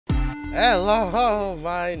Hello,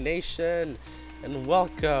 my nation, and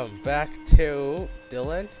welcome back to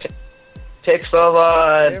Dylan.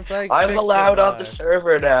 Pixelmon! You're playing I'm allowed on the Pixelmon.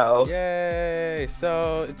 server now. Yay!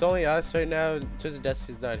 So it's only us right now.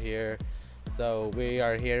 Destiny's not here, so we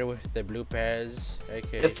are here with the blue pairs,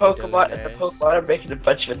 aka The Pokemon are making a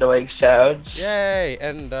bunch of annoying sounds. Yay!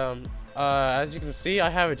 And as you can see, I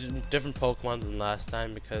have a different Pokemon than last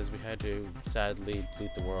time because we had to sadly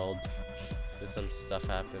delete the world because some stuff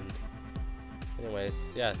happened.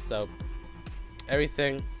 Anyways, yeah, so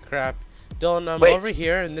everything crap. Dylan, over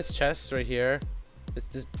here in this chest right here,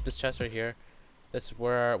 this chest right here, that's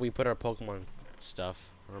where we put our Pokemon stuff,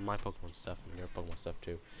 or my Pokemon stuff, and your Pokemon stuff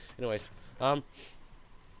too. Anyways,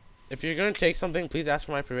 if you're gonna take something, please ask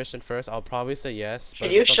for my permission first. I'll probably say yes. Can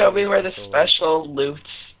you show me where the special loot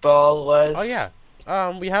ball was? Oh yeah,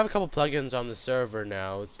 we have a couple plugins on the server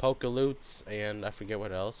now, Pokeloots and I forget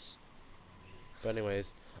what else. But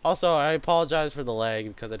anyways. Also, I apologize for the lag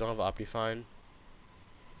because I don't have Optifine.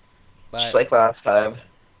 But it's like last time.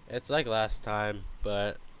 It's like last time,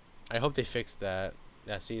 but I hope they fix that.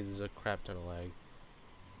 Yeah, see, there's a crap ton of lag.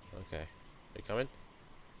 Okay, are you coming?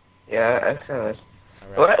 Yeah, I'm coming.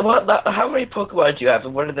 Alright. How many Pokemon do you have,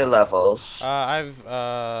 and what are their levels? I've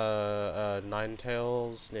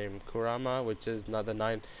Ninetales named Kurama, which is not the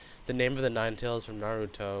name of the Ninetales from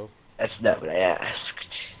Naruto. That's not what I asked.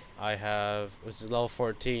 I have, which is level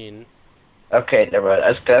 14. Okay, never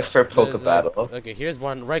mind. That's for Pokeball. Okay, here's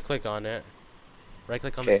one. Right click on it. Right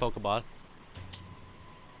click on this Pokeball.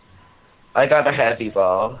 I got a heavy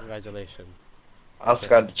ball. Congratulations. I also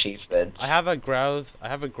got an achievement. I have a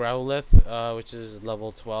Growlithe, which is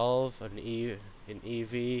level 12, an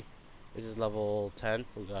Eevee, which is level 10.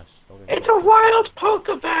 Oh gosh. It's a wild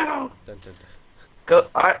Pokeball! Dun, dun, dun. Go,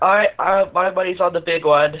 my money's on the big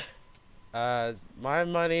one. My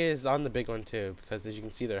money is on the big one too, because as you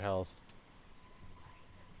can see their health.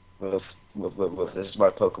 Move. This is my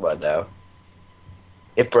Pokemon now.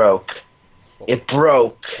 It broke. It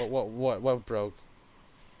broke. What broke?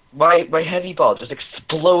 My heavy ball just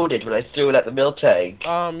exploded when I threw it at the milk tank.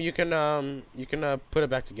 You can put it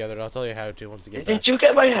back together. I'll tell you how to once you get back. Did you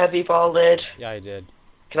get my heavy ball lid? Yeah, I did.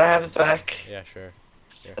 Can I have it back? Yeah, sure.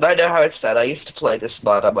 And I know how it's set. I used to play this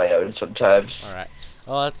mod on my own sometimes. Alright.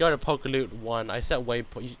 Well, let's go to Pokeloot 1. I set you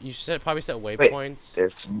probably set waypoints.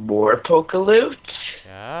 There's more Pokeloot?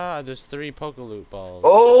 Yeah, there's 3 Pokeloot balls.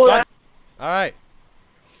 Oh! Alright.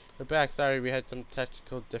 We're back. Sorry, we had some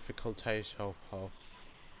technical difficulties.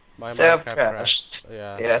 My Minecraft crashed.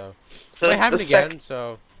 Yeah. So it happened again,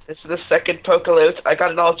 so... This is the second Pokeloot. I got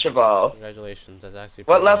an Ultra Ball. Congratulations. That's actually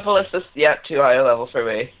what level is this? Yeah, too high a level for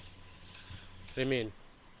me. What do you mean?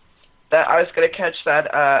 That I was gonna catch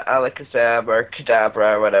that Alakazam or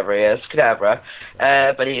Kadabra or whatever he is, Kadabra,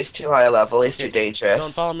 but he is too high a level. He's too dangerous.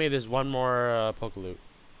 Don't follow me. There's one more Pokeloot.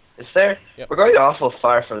 Is there? Yep. We're going awful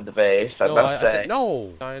far from the base. I said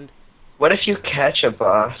no. What if you catch a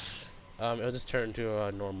boss? It'll just turn into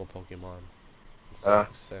a normal Pokemon. It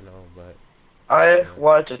sucks, I know, but I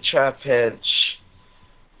want a Trapinch.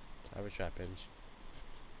 I have a Trapinch.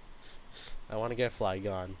 I want to get a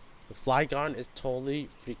Flygon. Flygon is totally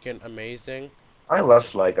freaking amazing. I love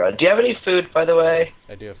Flygon. Do you have any food, by the way?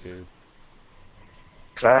 I do have food.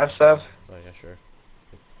 Can I have some? Oh yeah, sure.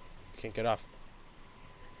 Can't get off.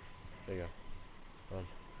 There you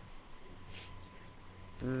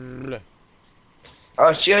go.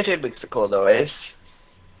 Oh, Geodude makes a cool noise.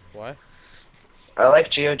 What? I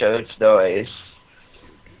like Geodude's noise.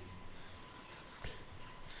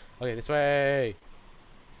 Okay, this way.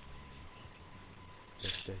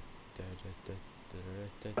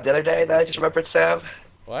 The other day that I just remembered, Sam.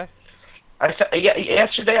 What?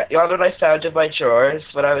 Yesterday, you know what I found in my drawers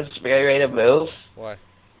when I was getting ready to move? What?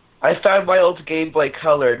 I found my old Game Boy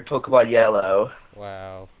Color in Pokemon Yellow.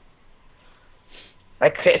 Wow. I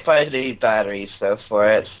can't find any batteries though for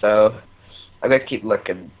it, so I'm gonna keep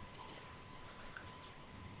looking.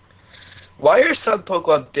 Why are some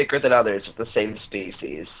Pokemon bigger than others of the same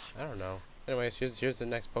species? I don't know. Anyways, here's the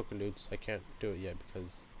next Pokeloots. I can't do it yet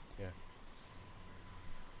because yeah.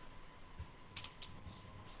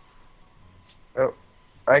 Oh,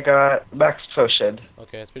 I got Max Potion.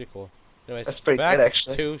 Okay, that's pretty cool. Anyways, that's pretty back good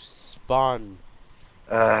actually. To spawn.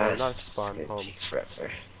 Not spawn, home.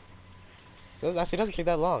 Forever. It actually doesn't take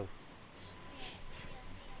that long.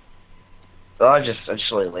 Well, I'm just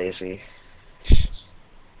really lazy.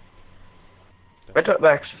 I don't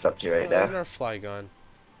Max is up to right now. There's our Flygon.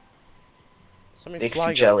 Makes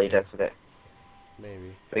you jelly, doesn't it?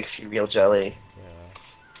 Maybe. Makes you real jelly. Yeah.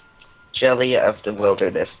 Jelly of the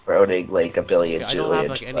wilderness, sprouting like a billion. Okay, I don't have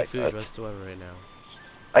like any food whatsoever right now.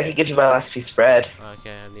 I can give you my last piece of bread.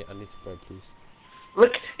 Okay, I need some bread, please.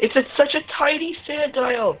 Look, it's such a tiny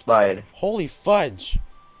sandile. Mine. Holy fudge!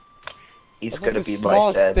 He's That's like gonna the be my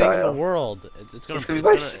smallest thing in the sandile. world. It's He's gonna be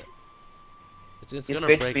my. it's He's gonna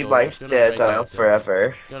going to break be open. my It's gonna break sandile open. forever.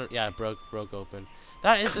 It's gonna, yeah, broke open.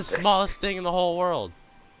 That is the smallest thing in the whole world.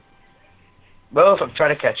 Move! I'm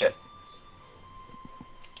trying to catch it.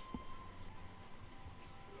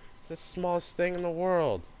 It's the smallest thing in the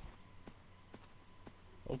world.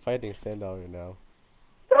 I'm fighting Sandal right now.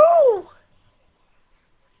 No!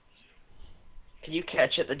 Can you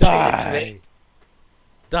catch it? Then trade it to me.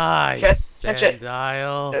 Die, Catch it.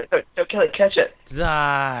 Sandile. Don't kill it. Catch it.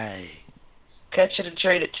 Die. Catch it and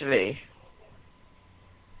trade it to me.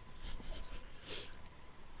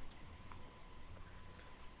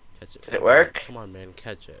 Catch it. Did it work? Come on, man,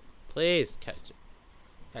 catch it. Please catch it.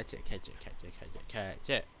 Catch it, catch it, catch it, catch it, catch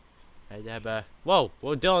it. Whoa,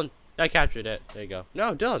 Dylan, I captured it. There you go.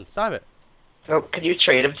 No, Dylan, stop it. So, can you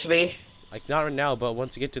trade him to me? Like, not right now, but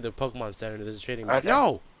once you get to the Pokemon Center, there's a trading machine. Okay.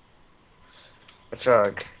 No! What's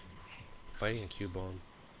wrong? Fighting a Cubone.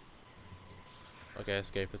 Okay,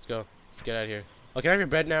 escape. Let's go. Let's get out of here. Oh, can I have your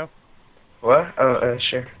bread now? What? Oh,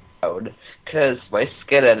 sure. Because my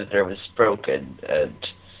skin editor was broken and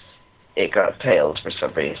it got paled for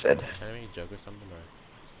some reason. Should I make a joke or something, or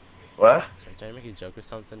What? should I make a joke or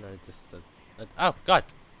something, or just oh God!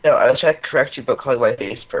 No, I was trying to correct you about calling my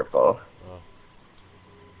face purple. Oh.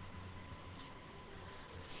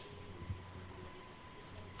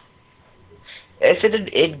 Is it an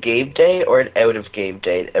in-game day or an out-of-game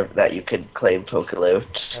day that you can claim Pokaloot?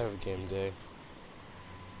 Out of game day.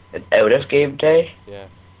 An out-of-game day? Yeah.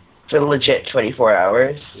 For legit 24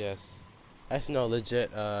 hours? Yes. Actually, no, legit.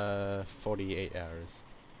 48 hours.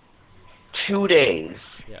 2 days.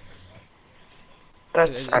 Yeah. That's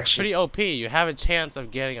It's actually. pretty OP. You have a chance of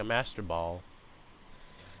getting a Master Ball.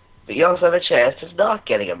 But you also have a chance of not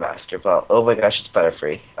getting a Master Ball. Oh my gosh, it's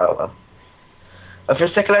Butterfree. Oh well. For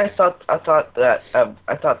a second, I thought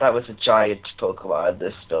that was a giant Pokemon.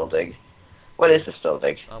 This building. What is this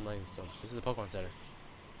building? I'm like, so this is the Pokemon Center.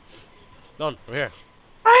 Done. We're here.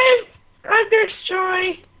 I'm Nurse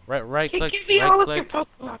Joy. Right Can click. give me Right all of your click.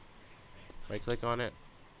 Pokemon. Right click on it.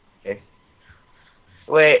 Okay.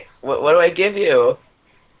 Wait, what do I give you?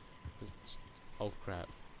 Oh crap.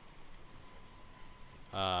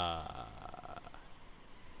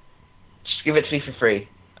 Just give it to me for free.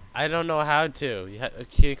 I don't know how to.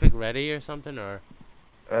 Can you click ready or something, or?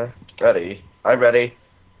 Ready. I'm ready.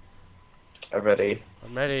 I'm ready.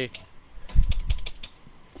 I'm ready.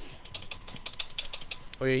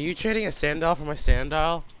 Wait, are you trading a Sandile for my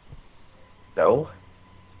Sandile? No.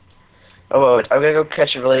 Oh, wait, I'm gonna go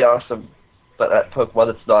catch a really awesome, but that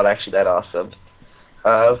Pokemon that's not actually that awesome.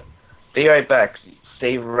 Be right back.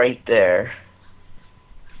 Stay right there.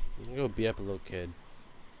 I'm gonna go beat up a little kid.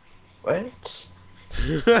 What?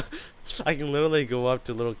 I can literally go up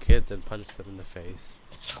to little kids and punch them in the face.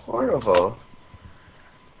 It's horrible.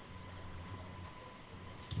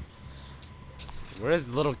 Where is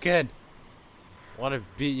the little kid? I want to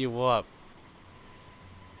beat you up.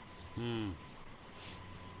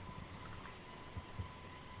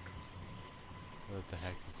 What the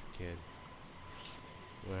heck is the kid?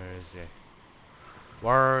 Where is he?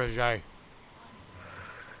 Where is he?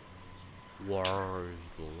 Where is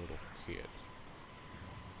the little kid?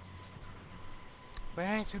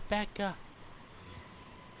 Where is Rebecca?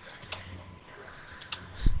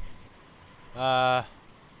 So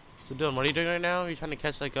Dylan, what are you doing right now? Are you trying to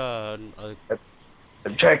catch like I'm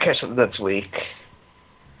trying to catch something that's weak.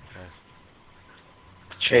 Okay.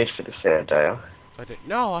 Trade for the Sandile.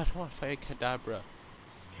 No, I don't want to fight a Kadabra.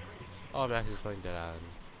 Oh, I'm actually playing Dead Island.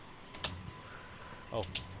 Oh,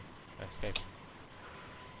 escape.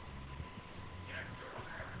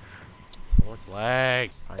 So much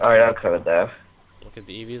lag. Alright, I'm coming now. Look at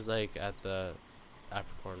the Eevee's like at the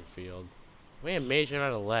apricorn field. We have a major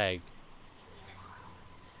amount of lag.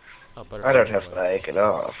 Oh, I don't have lag at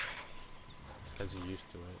all. Because you're used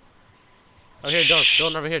to it. Oh, here,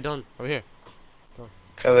 Dylan, over here, Dylan, over here.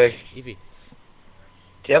 Coming. Eevee.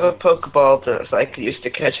 Do you have a Pokeball that I could use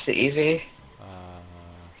to catch the Eevee? I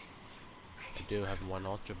do have one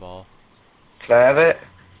Ultra Ball. Can I have it?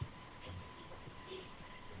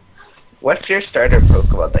 What's your starter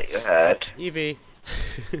Pokemon that you had? Eevee.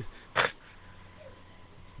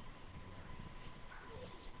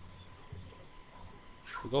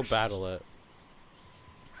 So go battle it.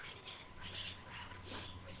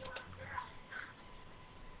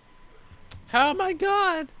 Oh my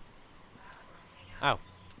god! Ow.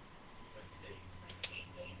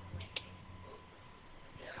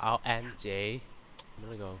 OMG. I'm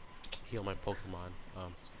gonna go heal my Pokemon.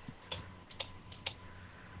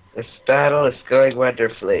 This battle is going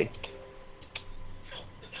wonderfully.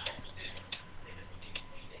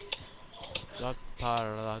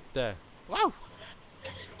 Wow!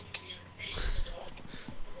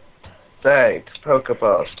 Thanks,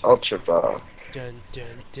 Pokeballs, Ultra Ball. Dun, dun,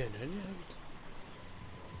 dun, dun, dun.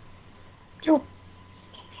 Choop.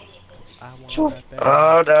 I want Choop. that bad.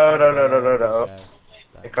 Oh no.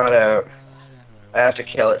 It got out. I have to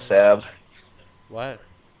kill it, Sam. What?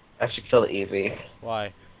 I have to kill the Eevee.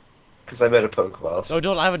 Why? Because I'm out of Pokeballs. No,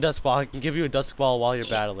 don't. I have a Dusk Ball. I can give you a Dusk Ball while you're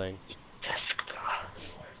battling. Dusk Ball.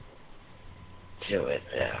 Do it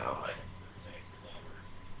now.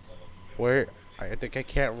 Where? I think I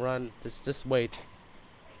can't run. Just wait.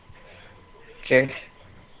 Okay.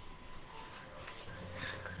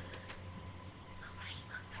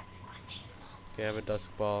 Okay, I have a Dusk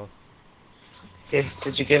Ball. Okay,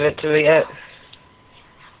 did you give it to me yet?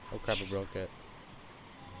 Oh crap, I broke it.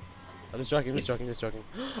 I'm just joking.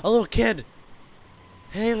 A little kid!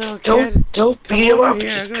 Hey, little kid! Don't Come beat him over up!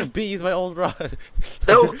 here, I'm gonna beat you with my old rod.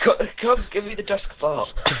 No, come, give me the Dusk Ball.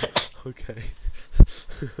 Okay.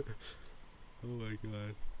 Oh my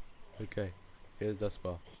god. Okay, here's Dusk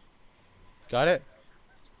Ball. Got it?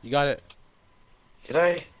 You got it. Did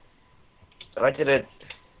I? I didn't.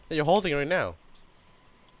 You're holding it right now.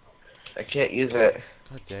 I can't use it.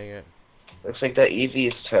 God dang it. Looks like that Eevee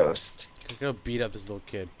is toast. I'm gonna beat up this little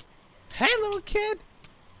kid. Hey, little kid!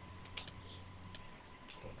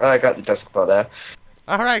 Oh, I got the Dusk Ball now.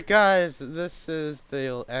 Alright guys, this is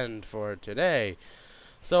the end for today.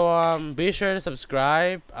 So be sure to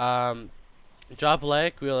subscribe, drop a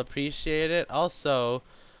like, we'll appreciate it. Also,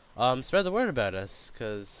 spread the word about us,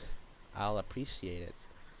 cause I'll appreciate it.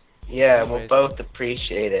 Yeah, Anyways. we'll both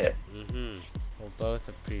appreciate it. We'll both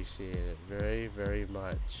appreciate it very, very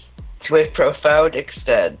much. To a profound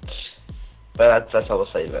extent. But that's all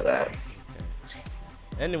we'll say about that. Okay.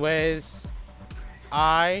 Anyways,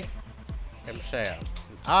 I am Sham.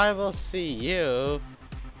 And I will see you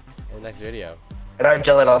in the next video. And I'm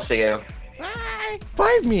Dylan, I'll see you. Bye!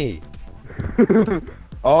 Find me!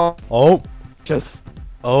 Oh. Just.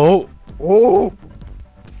 Oh!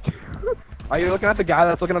 Are you looking at the guy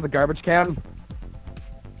that's looking at the garbage can?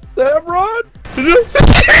 Sam, run!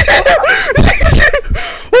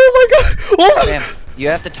 Oh my god! Oh my Sam, you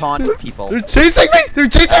have to taunt people. They're chasing me! They're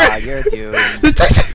chasing me! You're doomed. They're chasing